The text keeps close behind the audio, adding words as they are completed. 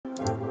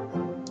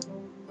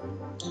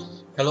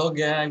Hello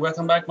guys,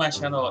 welcome back my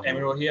channel.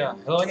 Emiro here.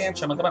 Hello anh em,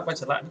 chào mừng các bạn quay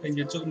trở lại với kênh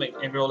YouTube của mình,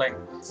 Emiro này.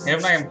 Ngày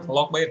hôm nay em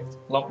log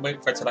bait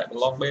quay trở lại với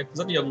log bait.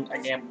 Rất nhiều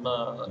anh em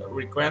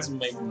request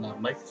mình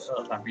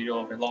làm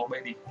video về log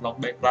bait đi,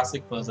 log bait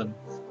classic version,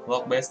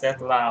 log bait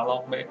Tesla,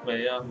 log bait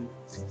với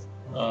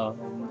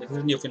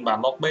rất nhiều phiên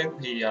bản log bait.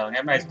 Thì ngày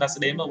hôm nay chúng ta sẽ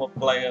đến với một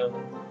player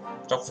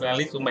trong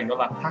finalist của mình, đó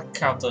là Hack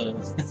Counter.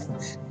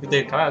 Cái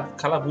tên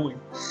khá là vui.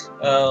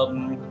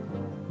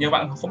 Nhiều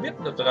bạn không biết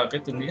được là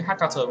cái từ nghĩa hack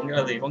counter có nghĩa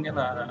là gì, có nghĩa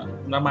là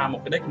nó mang một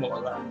cái deck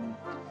gọi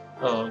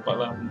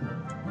là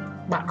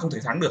bạn không thể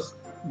thắng được.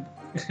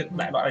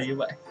 Đại loại là như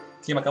vậy.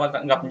 Khi mà các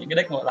bạn gặp những cái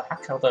deck gọi là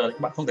hack counter thì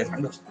các bạn không thể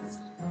thắng được,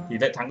 thì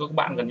lệ thắng của các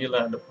bạn gần như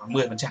là được khoảng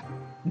 10%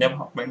 nếu mà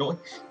họ đánh lỗi.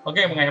 Ok,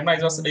 một ngày hôm nay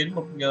chúng ta sẽ đến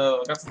một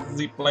các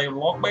replay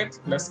log bait.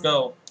 Let's go.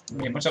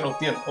 Game match đầu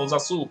tiên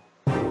Ozasu.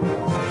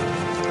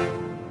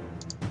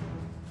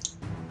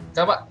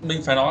 Các bạn,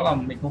 mình phải nói là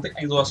mình không thích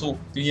anh Royale.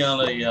 Tuy nhiên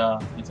thì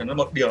mình phải nói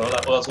một điều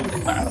là Royale hiện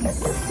tại là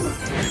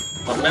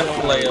một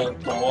best player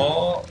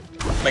có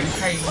đánh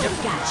hay nhất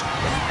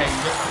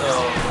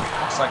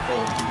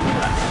cycle.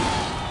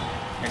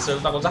 Ngày xưa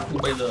chúng ta có Jack,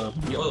 nhưng bây giờ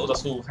nghĩ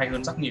Royale hay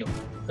hơn Jack nhiều,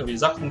 bởi vì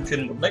Jack không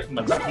chuyên một deck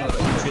mà Jack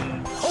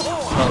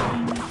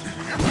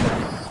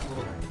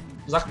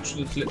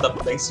chuyên luyện tập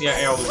đánh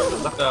CRL, vậy là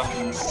Jack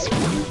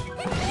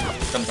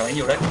cần phải đánh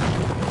nhiều deck.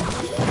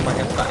 Và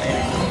hiện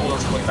tại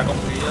chúng ta có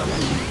một cái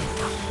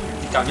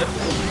cao nhất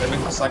để mình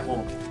cycle.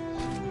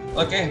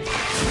 Ok,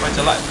 quay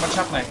trở lại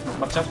matchup này, một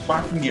matchup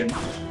quá kinh điển,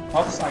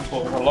 hot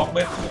cycle và log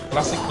bait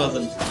classic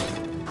version.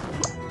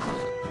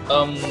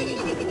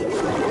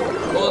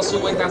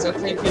 Ozasu anh ta sẽ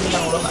thay phiên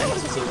nhau, đó là anh ta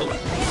sẽ sử dụng,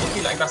 có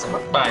khi là anh ta sẽ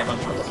bắt bài bằng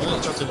ví dụ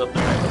cho trường hợp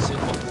này anh ta sử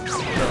dụng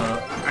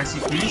IC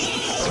Freeze,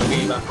 bởi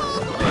vì là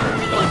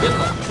các bạn biết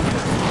là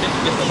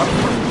biết là bắt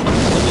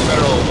Golden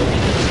Barrel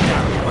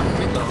nhà các bạn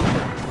biết là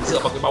dựa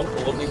vào cái bóng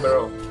của Golden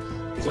Barrel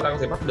chúng ta có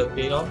thể bắt được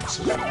cái đó.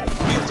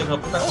 Vì trường hợp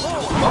chúng ta sử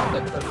dụng bot để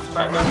chúng ta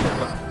khai mang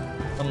được,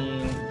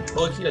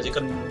 đôi khi là chỉ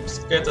cần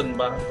skeleton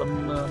và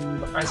con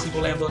IC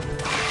golem thôi,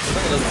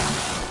 rất là đơn giản.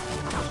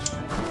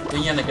 Tuy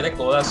nhiên là cái deck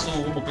của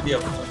Ozasu có một cái điều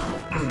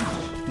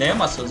nếu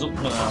mà sử dụng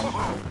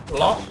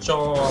lock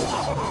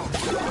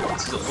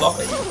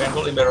để defend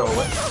golden barrel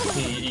ấy,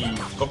 thì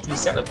có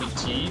preset ở vị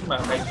trí mà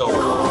ngay cầu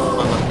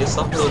và là phía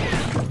sấp hơn,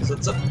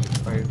 rất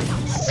phải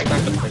anh ta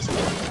cần phải sử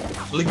dụng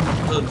linh hoạt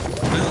hơn.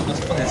 Ví dụ nó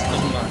sẽ có thể sử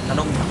dụng là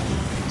canon,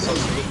 sử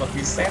dụng là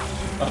preset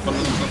và còn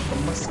dùng con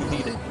Max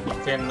City để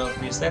defend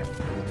preset.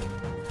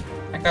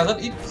 Anh ta rất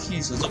ít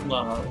khi sử dụng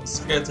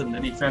skeleton để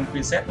defend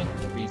preset ấy,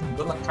 vì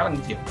rất là khá là nguy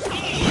hiểm.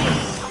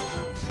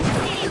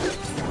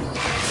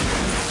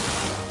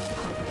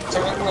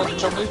 Trong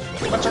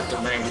cái bắt chắc kiểu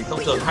này thì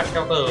thông thường hack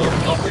counter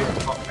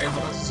họ em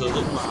sử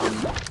dụng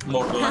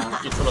một là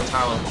Infernal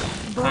Tower,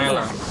 hai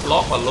là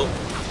lock và lock,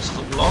 sử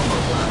dụng lock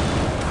và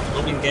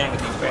Robin Gang để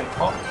defend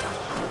top,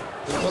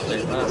 cũng có thể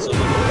là sử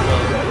dụng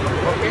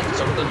rocket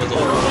trong cái tuần vừa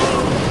rồi.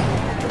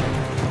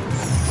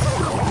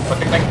 Và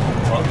cách đánh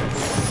của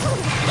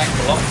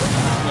lock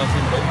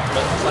phiên đấu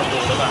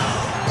cycle đó là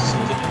sử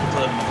dụng một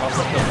turn mà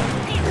rất nhiều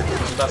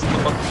chúng ta sẽ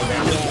có một cái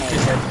áp lực chia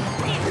sẻ.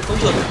 Thông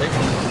thường thì thấy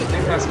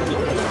anh ta sử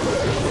dụng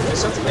cái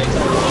set này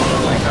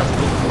là anh ta sử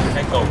dụng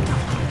hai cầu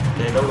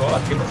để đâu đó là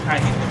kiếm được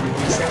 2 hit để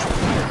reset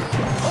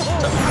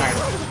trận 2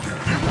 rồi.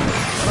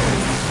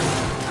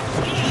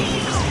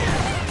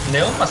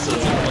 Nếu mà sử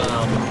dụng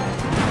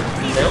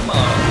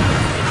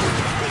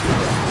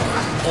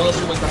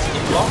Ozasu anh ta sử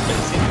dụng block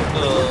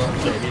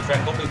để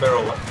defend Golden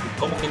Barrel ấy,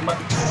 có một cái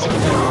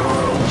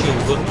chiều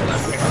hướng là anh ta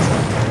sẽ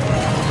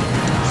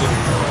dùng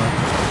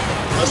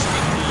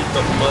Musketeer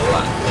cộng với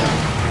lại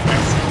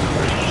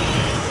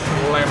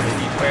golem để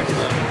defend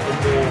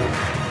combo,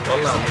 đó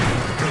là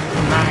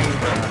Nine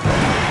và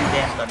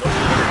Ingan và Dot.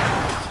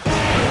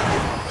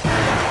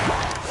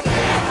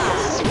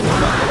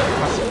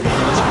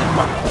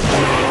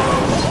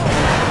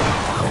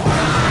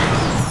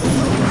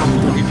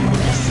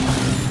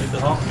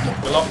 Một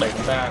cái log đẩy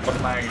ra con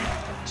này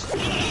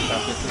làm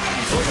việc cực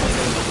kỳ tốt.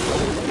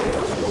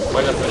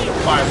 Bây giờ phải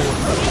fire luôn,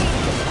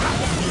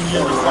 tuy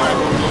nhiên thì fire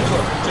luôn nó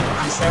chất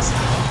reset,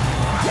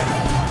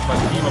 và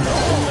khi mà mình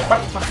không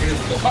bắt phát cái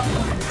được bắt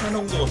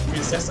canon rồi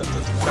reset sẽ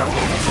tự làm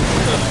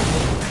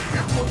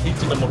một hit,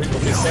 chỉ cần một hit của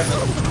reset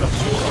nữa đập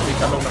xuống thì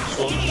canon đập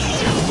xuống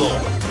rồi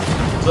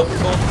rất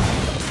tốt.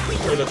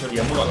 Đây là thời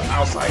điểm gọi là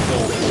outside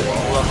goal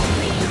của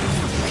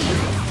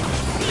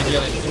tuy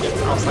nhiên là những cái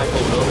outside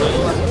goal đó với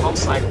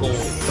outside goal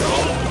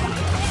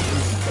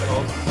đó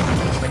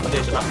mình có thể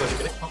sẽ bắt được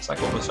cái deck outside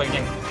goal và xoay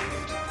nhanh.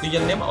 Tuy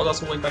nhiên nếu mà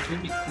Ozasu anh ta cứ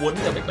bị cuốn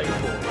theo cái đánh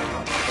của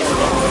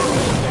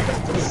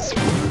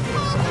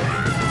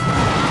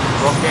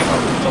rocket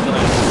trong cái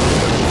này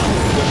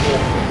combo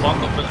bot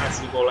cộng với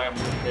IC golem,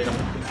 đây là một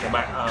cái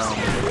bài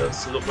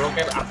sử dụng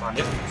rocket là an toàn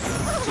nhất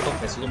chứ không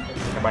thể sử dụng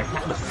cái bài khác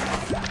được.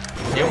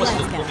 Nếu mà sử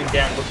dụng Golden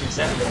Gang có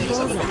preset thì gần như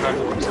sẽ có hai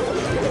bộ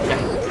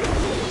nhanh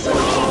sẽ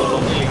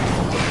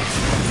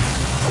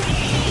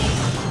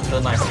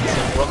turn này sẽ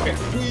sử dụng rocket,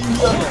 tuy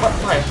nhiên vẫn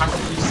phải hack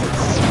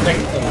đánh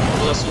của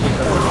Ozasu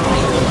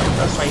anh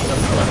ta xoay ra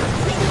và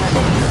hai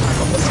con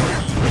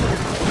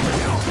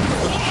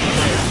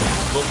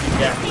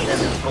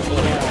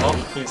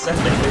reset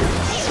đánh lên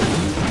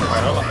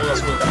phải đó là tôi là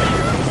xui ta đánh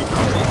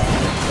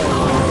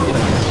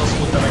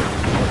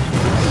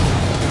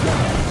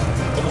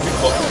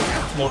có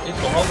một ít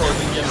có máu thôi,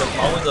 tuy nhiên được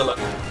máu bây giờ là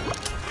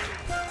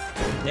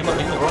nếu mà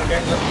tính một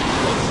rocket nữa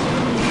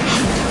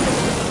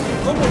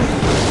có một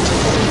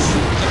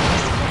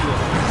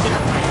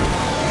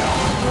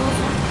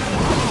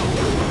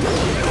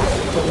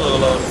không ngờ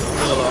là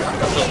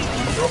tác động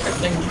rocket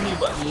nhanh như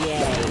vậy,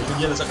 tuy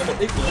nhiên là sẽ có một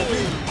ít của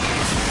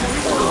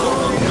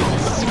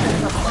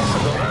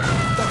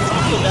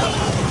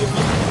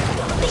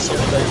sống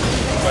ở đây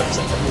và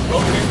sẽ có một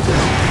rocket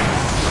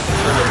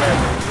bây giờ này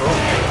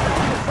rocket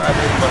phải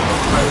bên phần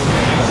phải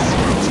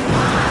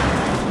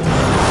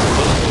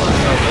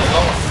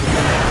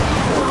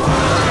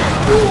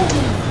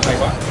hay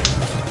quá,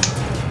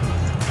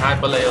 hai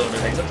player để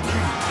đánh rất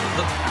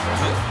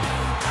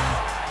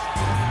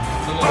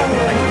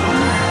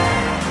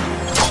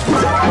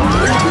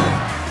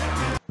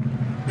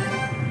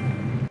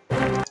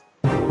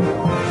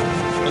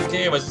ok,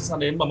 và chúng ta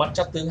đến vào match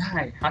thứ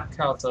hai, hard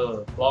counter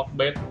block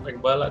bait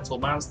đánh với lại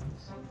Thomas.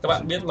 Các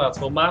bạn biết là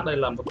Thomas đây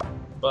là một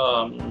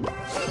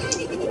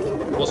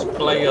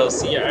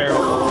player CL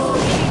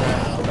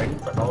đánh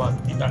phải nói là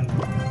kỹ năng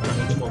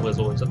những mùa vừa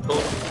rồi rất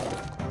tốt.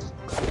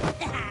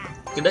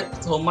 Cái deck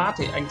Thomas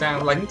thì anh ta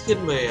đánh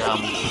thiên về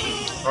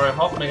Royale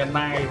Hawk Mega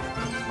Knight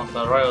hoặc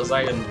là Royal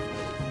Giant.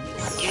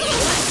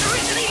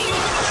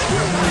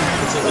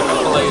 Thực sự là các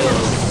player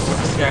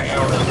CL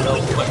ở đâu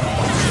cũng vậy,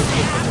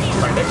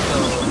 đánh deck chủ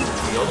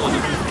yếu rồi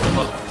nhưng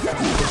mà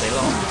không thấy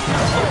lo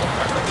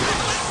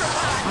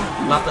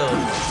Latter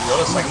chủ yếu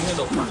là sánh với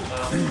độ khoảng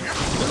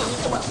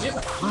các bạn biết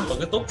ở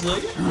cái top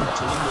dưới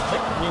sử dụng một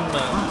deck, nhưng mà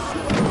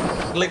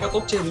lên các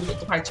top trên ví dụ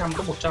top 200,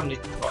 top 100 thì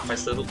họ phải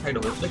sử dụng thay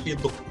đổi deck liên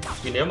tục,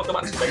 vì nếu mà các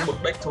bạn chỉ đánh một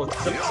deck thôi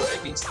thì rất dễ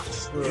bị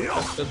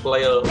cái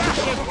player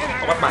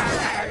họ bắt bài,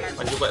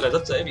 và như vậy là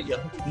rất dễ bị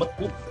mất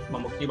cúp, mà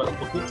một khi bạn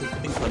mất cúp thì cái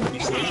tinh thần đi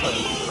xuống và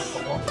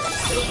không có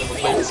để được một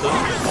play sớm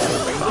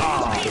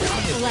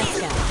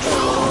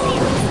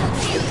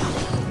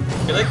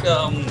cái deck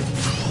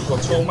của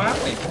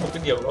Thomas này có một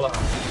cái điều đó là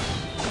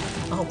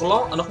nó không có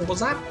lock, nó không có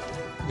giáp,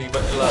 vì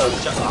vậy là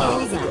trận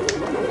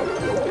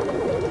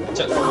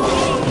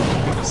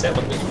sẽ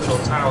bật bị đầu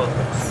tower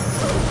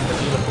gần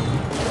như là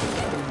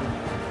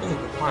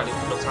khoai đến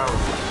đầu tower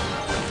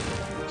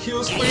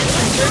kill speed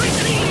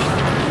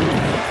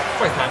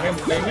phải thả ngay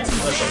một David,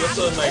 và trong cái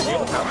turn này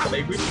nếu thả một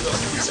David nữa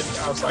thì sẽ bị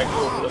outside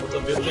goal một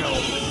turn tiếp theo.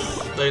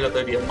 Đây là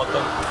thời điểm mà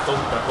công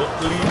cả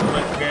Goblin,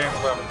 Rengar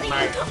và một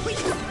này nữa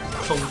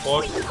không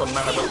có, còn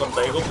nào mà còn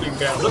đấy Goblin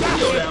càng rất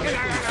nhiều damage.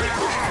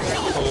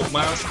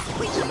 Thomas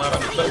đã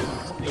bị đánh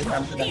yếu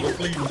hàm từ đánh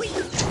Goblin,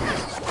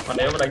 và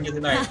nếu mà đánh như thế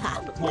này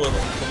họ thua rồi,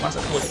 Thomas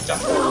sẽ thua chắc chắn.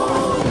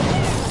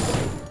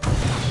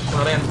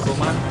 Và đen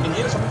Thomas mình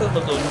nghĩ là trong tương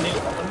vừa rồi nếu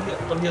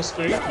con Hill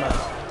Spirit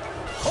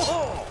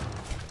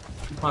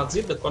mà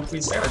giết được con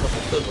Princess ở trong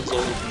tương vừa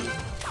rồi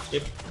thì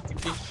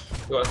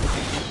gọi là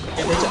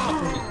cái thế trận nó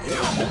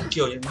không bị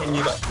chiều nhanh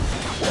như vậy.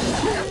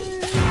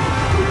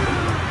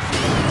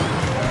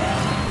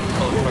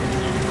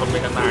 Còn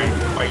bên này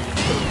bay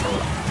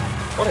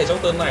có thể trong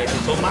turn này thì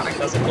số mát anh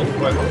ta sẽ không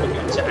quay một bên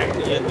trái,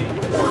 tuy nhiên thì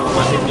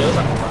bạn nên nhớ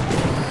rằng là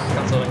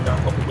càng giờ anh ta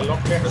có một cái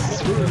rocket ở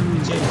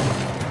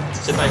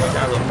trên tay của anh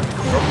ta rồi,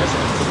 rocket sẽ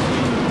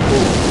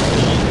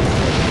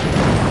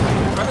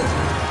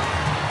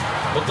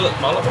có cái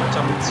lượng máu là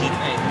 109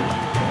 này,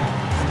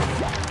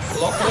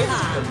 lock hết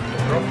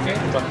rocket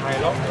và 2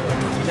 lock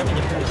nhất là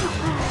những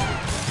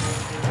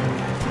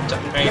chặn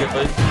ngay được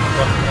với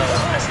con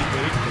IC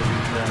Grid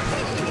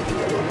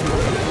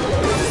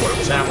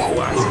Sam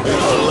của IC Grid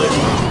lên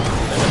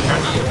để nó khá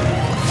nhiều.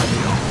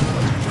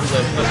 Bây giờ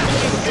chúng ta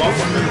sẽ block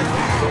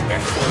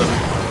rocket một lần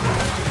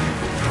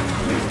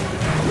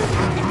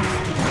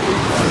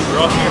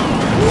rocket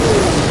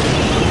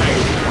này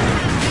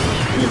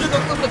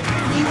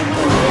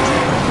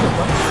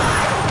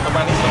các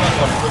bạn đi các bạn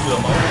còn hơi vừa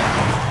máu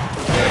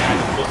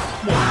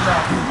một ra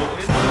lỗi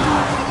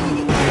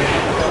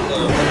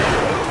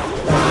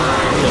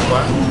nhiều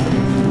quá,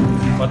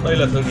 và đây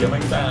là thời điểm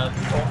anh ta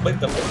có bích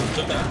tập một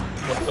trước đã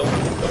một câu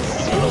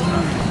đầu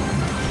nào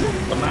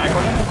còn ai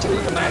có chữ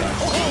con này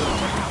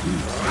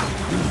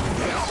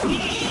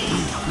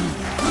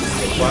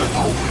nhiều quá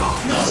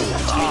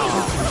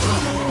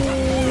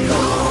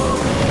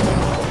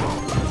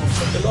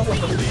cái lót là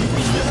tâm lý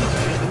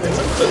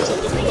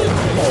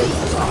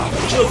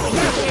chưa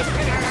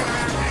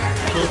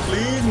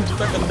Goblin, chúng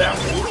ta cần đam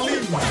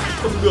Goblin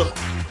không được,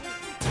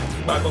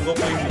 ba con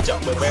Goblin bị chậm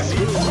bởi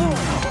Bandit.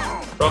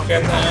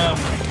 Rocket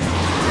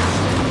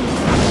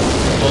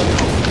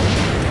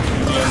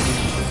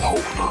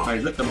phải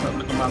rất cẩn thận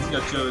với command sẽ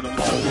chơi trong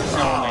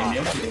sau này,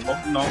 nếu mà để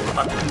bóng nó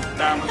bắn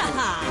đam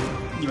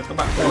nhưng mà các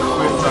bạn không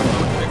quên rằng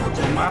cái con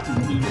trốn mát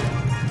thì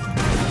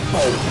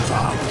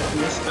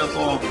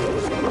to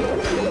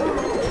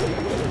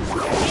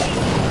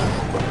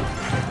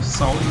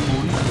 6 4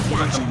 chúng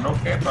ta cầm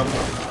rocket vào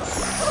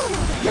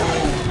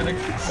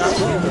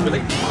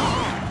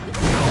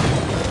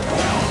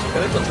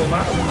cái deck của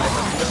Thomas ở bên này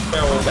rất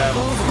spell đam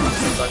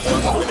và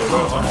có cái điều đó.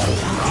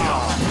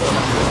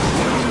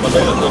 Và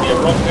đây là thời điểm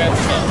rocket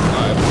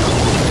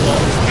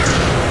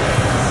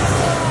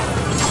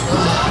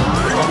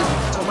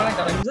Thomas này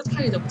đã đánh rất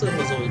hay trong turn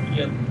vừa rồi, tuy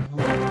nhiên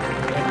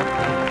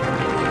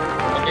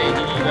ok,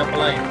 GG ra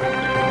play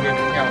game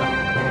tiếp theo này.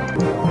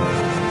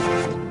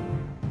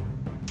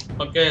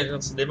 Ok,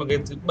 đến vào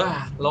game thứ 3,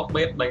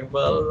 Lockbait đánh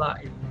với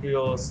lại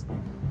Heroes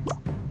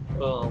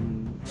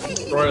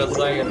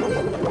Royale.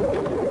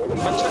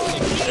 Bắt chắc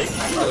mình thấy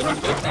ở những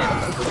cái này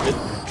là một cái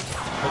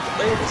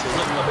đây để sử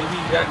dụng là Baby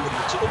Dragon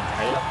chứ không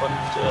phải là con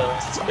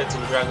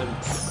Skeleton Dragon.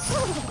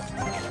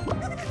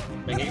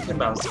 Mình nghĩ phiên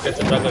bản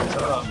Skeleton Dragon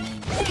sẽ là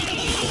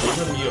phổ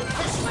hơn nhiều,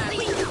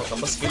 hoặc là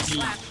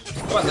Musketeer.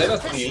 Các bạn thấy là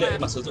tỷ lệ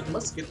mà sử dụng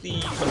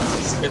Musketeer và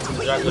Skeleton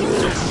Dragon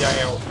trong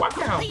CIL quá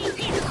cao.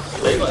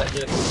 Đấy gọi là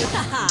như là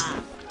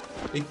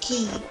cái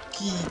key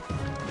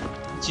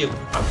chiều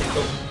phản thành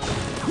công.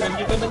 Gần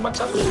như các nước bắt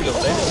chắc kiểu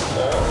đấy là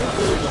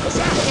có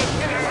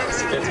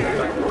Skeleton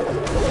Dragon.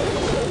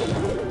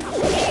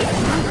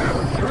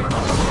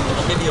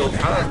 Cái điều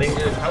khá là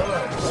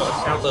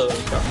counter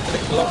các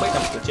deck Lockbait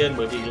nằm ở trên,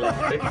 bởi vì là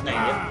deck này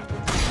nhé,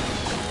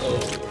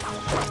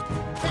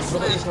 nó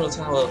Infernal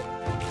Tower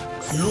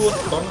luôn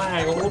có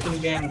Nai, có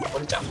Woodingan, có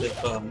thể chạm được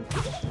con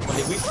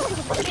David,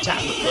 có thể chạm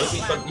được tới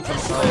cái con Infernal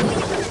Tower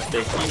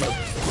để khi mà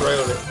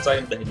Royale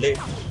dây đẩy lên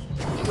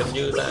gần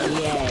như là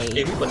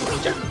David vẫn không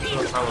chạm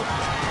Infernal Tower.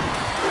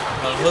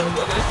 Hơn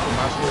nữa cái deck của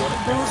Matthew này,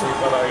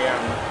 Royale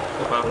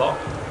và Lock,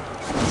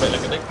 vậy là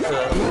cái deck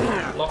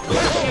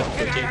Lockbait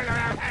ở trên.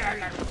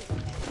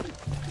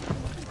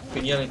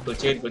 Tuy nhiên là cửa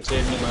trên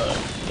nhưng mà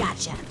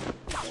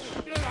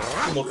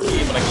một khi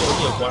mà đánh lỗi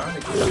nhiều quá thì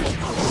cũng đã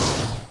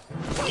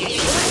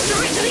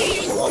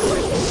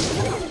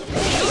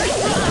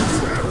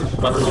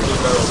và không bị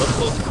barrel rất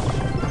tốt.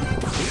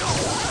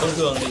 Thông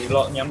thường thì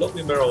lọ nhắm đốt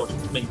với barrel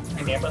mình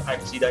hay ném ở hai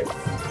vị trí đấy,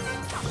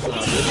 là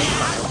bên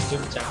phải hoặc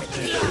bên trái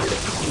thì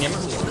ném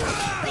vào gì.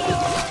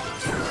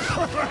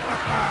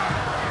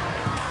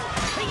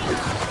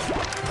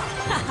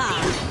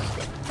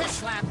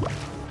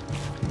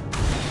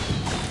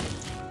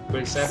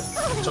 Reset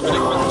trong cái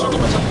bản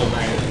sắc của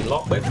này thì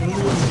Lockbait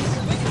luôn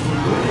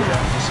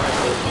sai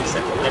từ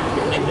reset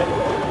nhanh nhất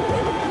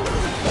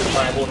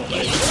vài bôn hoặc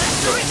đấy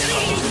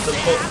tương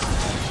tốt.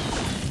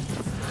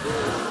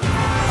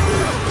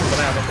 Cái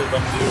nào nó tự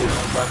động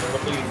và nó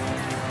tự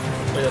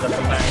bây giờ là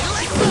phần này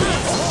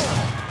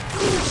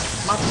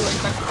mắt lên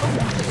tăng không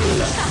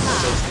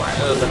được phải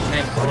ở lần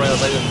này của Royale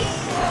đây được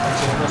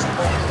trên nó sẽ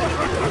có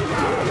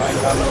phải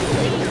là Royale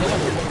đây được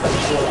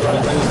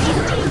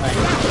này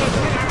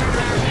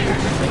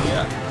mình nghĩ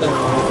là từ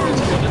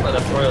nhất là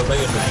đặt Royale đây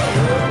được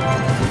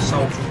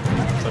sau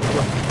phần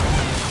luôn.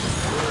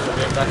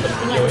 Vì em ta cần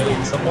có nhiều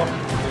elite support,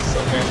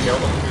 sợ nghe kéo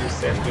bằng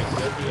reset về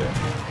phía kia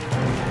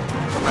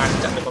không ai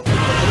chặn được bằng cái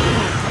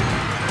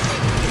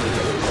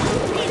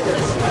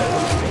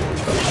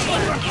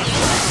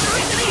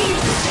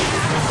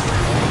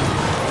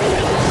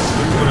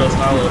Royale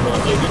Tower rồi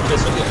David kia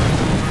xuất hiện,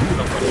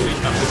 nó có David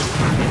nằm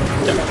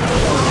chặn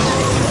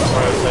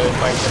Royale đây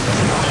bay chân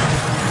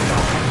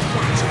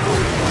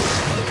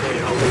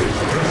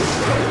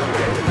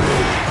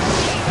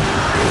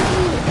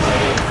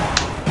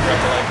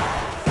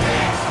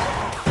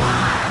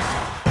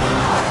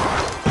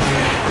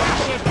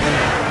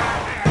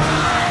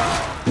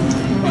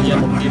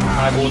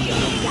hai bôn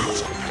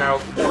cao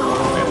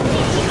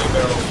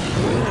barrel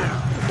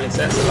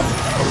reset sẽ là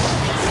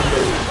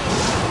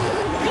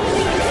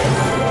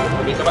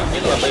bởi vì các bạn biết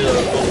là bây giờ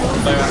có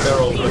 3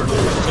 barrel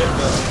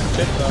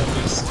chết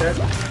reset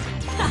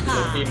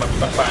khi mà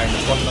bắt bài một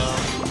con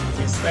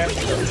reset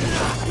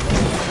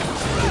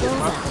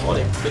mắt có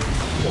thể định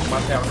của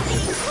mắt theo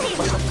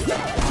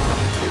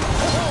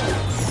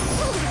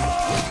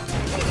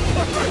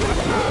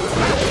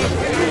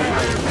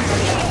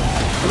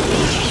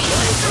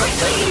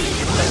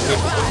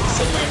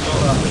sân này nó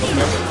là một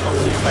cái không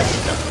thể đánh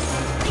được,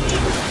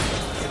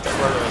 chắc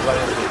là lại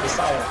ở phía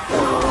sau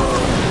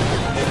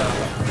nên là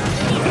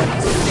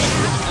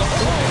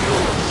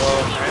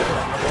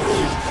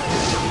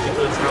cái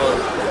hơi sao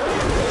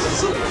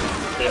sự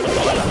để mà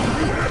nói là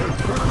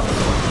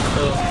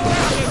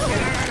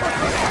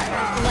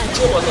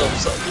chưa bao giờ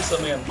sợ cái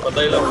sân này, và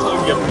đây là thời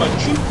điểm mà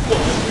chip của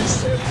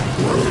reset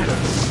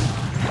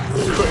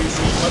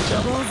crazy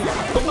matchup,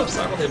 không làm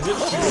sao có thể biết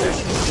reset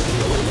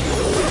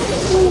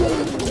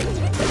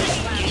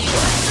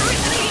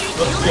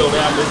rất nhiều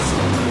đam đến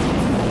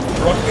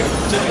rocket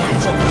trên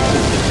hàng sông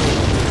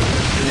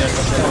thì nhà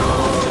có thể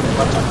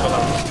bắt chặt cho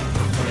lắm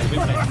cái việc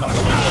này nằm ở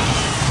bên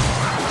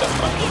chặn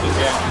bắn của người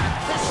game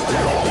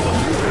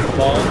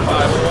có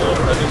vài bộ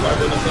thời điểm vài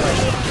bộ năm cái này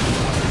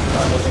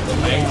và một trong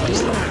những này phải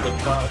sống được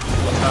vào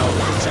và thao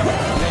chắc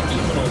ngay kỹ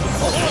một nồi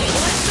không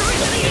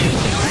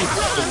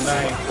từng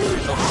này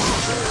không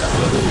chặn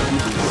được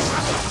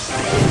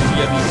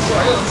giờ bị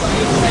quái ở sang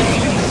bên này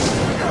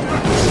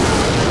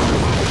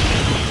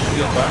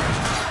nhiều quá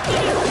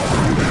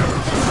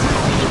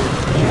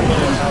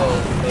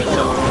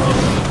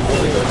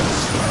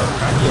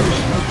khá nhiều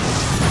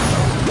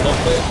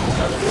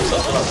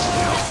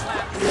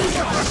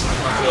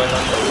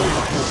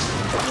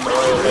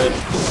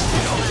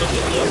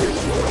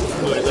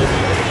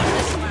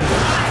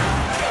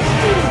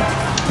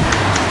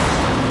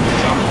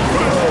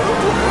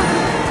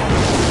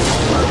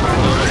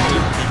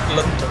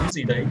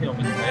gì đấy thì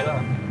mình thấy là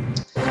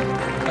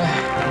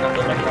càng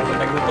tốt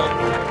đánh tốt.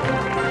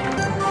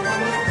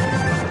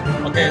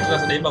 Ok, chúng ta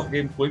sẽ đến vào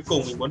game cuối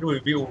cùng mình muốn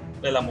review.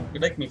 Đây là một cái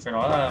deck mình phải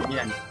nói là như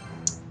này.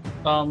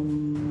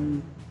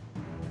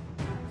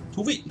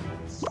 Thú vị.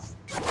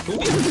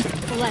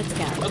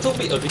 Nó thú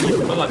vị ở cái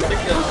điểm đó là cái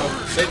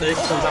deck đấy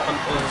không ra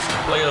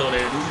player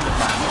này đúng Nhật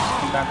Bản,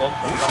 chúng ta có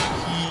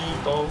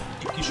có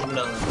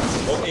executioner,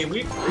 có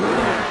Ewip,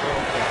 có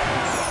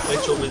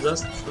Retro Wizard,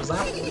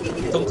 giáp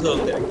thông thường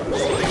để đánh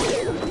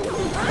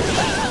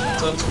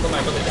con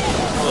này có thể đánh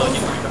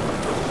nhưng mà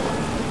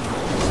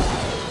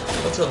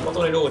thường có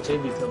tornado ở trên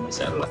thì thường mình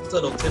sẽ là giờ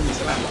đầu tiên mình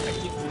sẽ làm là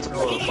active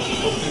tower bằng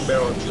Broken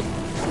Barrel trước.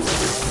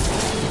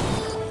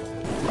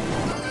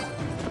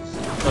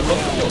 Và lúc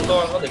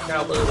to có thể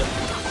counter được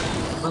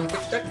bằng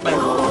cái cách đánh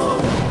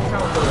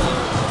counter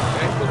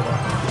cái của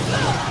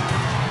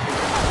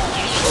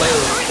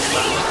player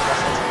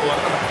cố gắng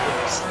là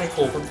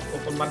cycle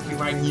con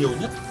Valkyrie nhiều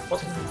nhất có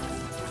thể,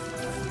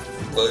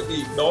 bởi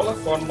vì đó là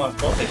con mà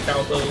có thể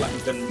counter lại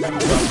gần như là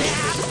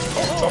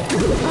chop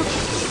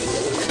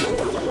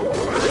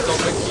con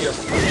cái kia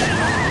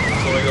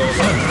rồi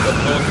gần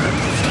hơn.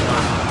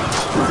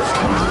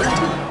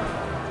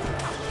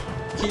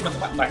 Khi mà các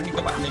bạn đánh thì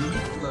các bạn nên biết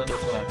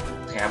được là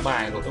thẻ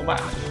bài của các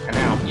bạn cái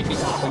nào ít bị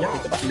khó nhất thì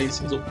các bạn nên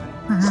sử dụng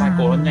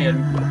cycle nó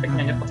nhanh một cách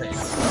nhanh nhất có thể.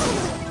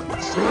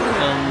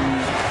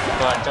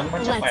 Và trong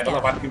cái matchup này đó là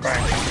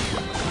Valkyrie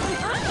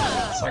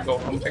cycle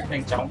một cách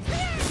nhanh chóng,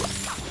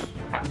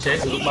 hạn chế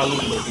sử dụng balloon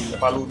bởi vì là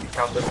balloon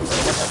counter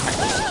rất là mạnh,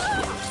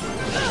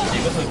 chỉ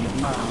có thời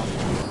điểm mà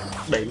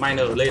đẩy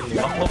miner lên thì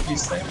bóc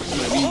reset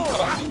bởi vì các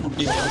bạn bị một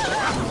điều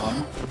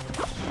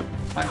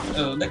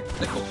nó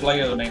deck của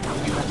player này không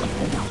chỉ là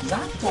giáp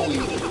thôi,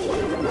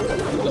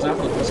 có giáp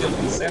thôi cũng siêu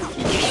reset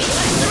vì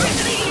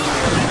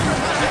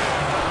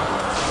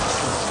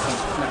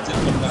là diễn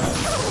phần là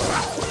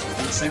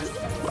reset.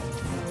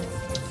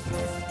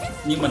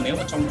 Nhưng mà nếu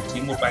mà trong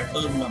chỉ một vài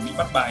turn mà bị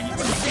bắt bài như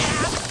vậy thì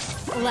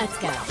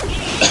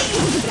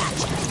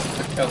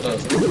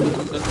counter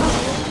rất khó.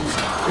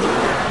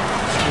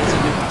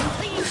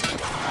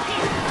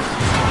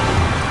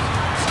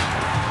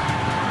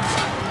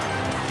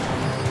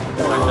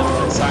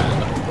 Sai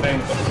là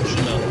brand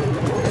professional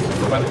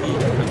bạn đi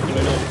cái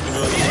Toledo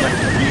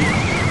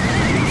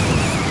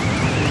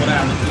có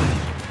làm được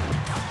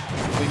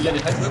tuy nhiên thì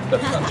thách rất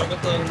cẩn thận trong các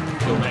turn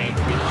kiểu này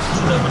vì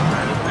giờ mình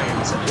phải như thế này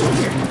nó sẽ bị ok.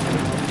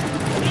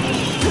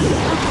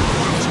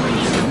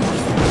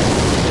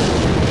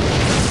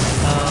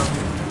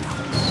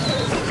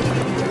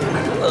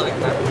 Anh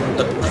ta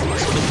cẩn thận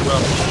sử dụng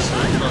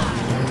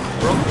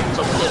rocket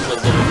trong turn vừa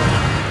rồi.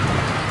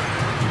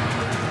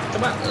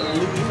 Các bạn lưu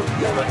ý một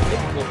điều là hit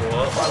của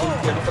balloon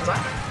kia nó có rác,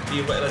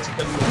 vì vậy là chỉ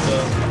cần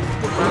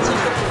một pha sơ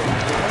suất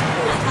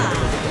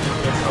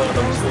ở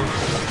đồng xuống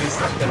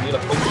reset gần như là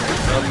không bị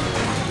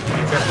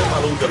reset của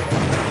balloon được,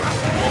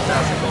 chúng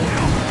ta sẽ có một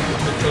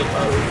turn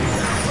balloon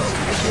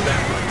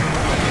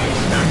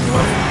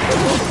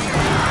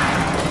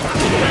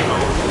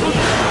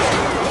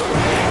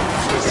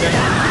reset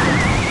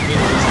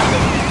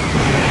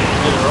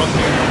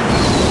rocket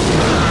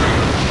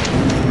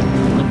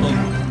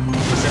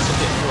sẽ xuất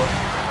hiện luôn,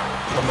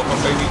 còn một con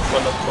baby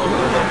con độc có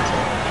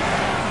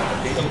hợp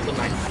lý trong turn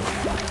này.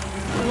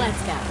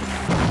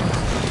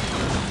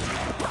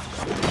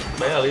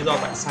 Đấy là lý do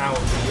tại sao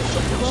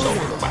trong cuộc sống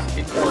của các bạn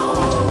thích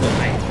trong turn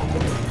này,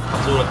 mặc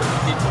dù là các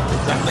bạn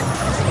giảm định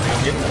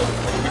biến của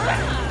mình hiện tại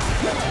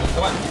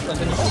các bạn biết là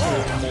cái những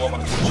mùa mà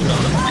chủ động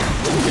rất mạnh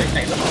cái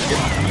này rất là biến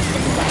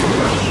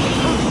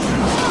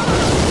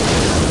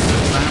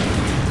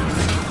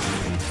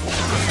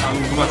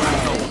nhưng mà sao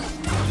không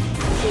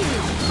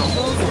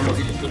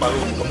thì cái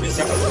balloon không bị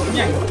xếp rất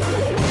nhanh.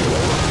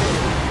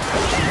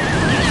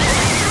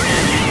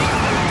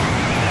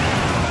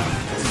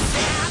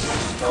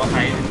 Đó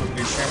hay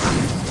bị xếp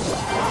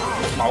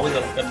máu bây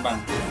giờ cân bằng.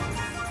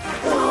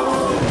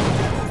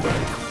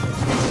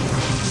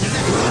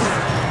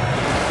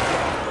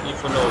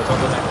 Inferno trong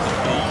cái này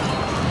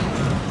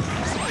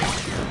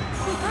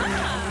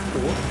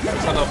ủa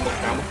sao đọc một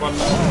cả một con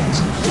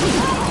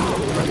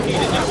kỳ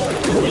đấy nhá,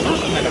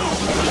 này là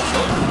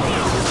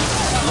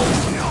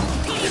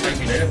anh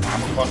thì đấy là thả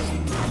một con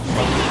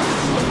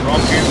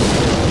rocket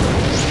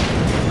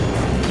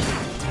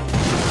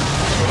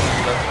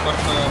là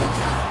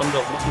con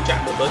rồng nó không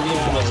chạm được tới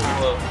nhưng mà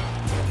sao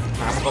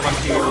thả một con văn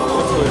kỳ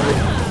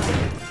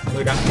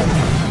người đắng đâu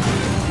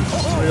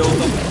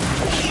không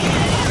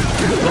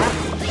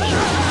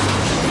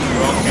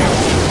rocket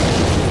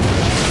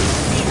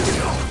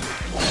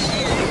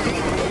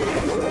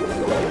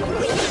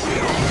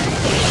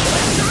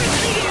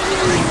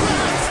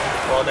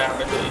có đang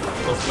cái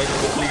một mấy cái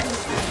cục linh,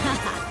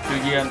 tuy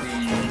nhiên thì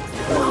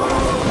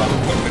bạn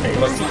cần phải đẩy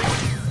băng trụ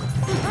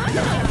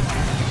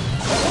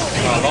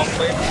và lock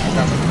với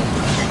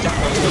chắc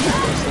là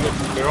sử dụng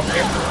cái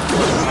rocket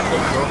sản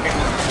phẩm rocket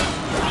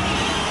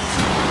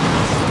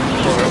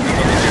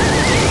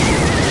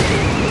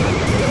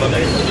và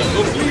đây là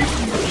giúp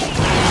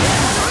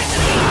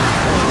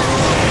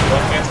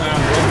rocket ra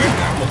rocket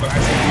là một cái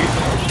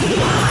ICP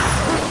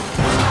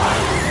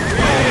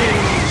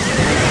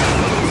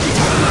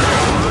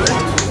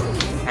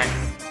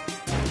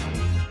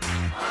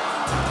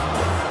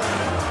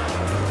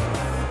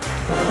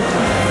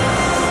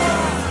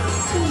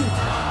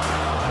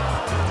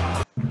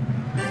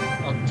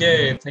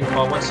thank you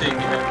for watching.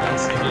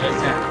 See you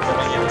later. Chào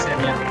anh em xem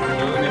nha.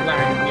 Nhớ nếu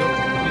là yêu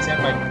thích video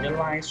mình nhớ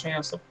like,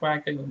 share,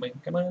 subscribe kênh của mình.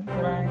 Cảm ơn.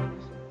 Bye bye.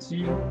 See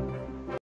you.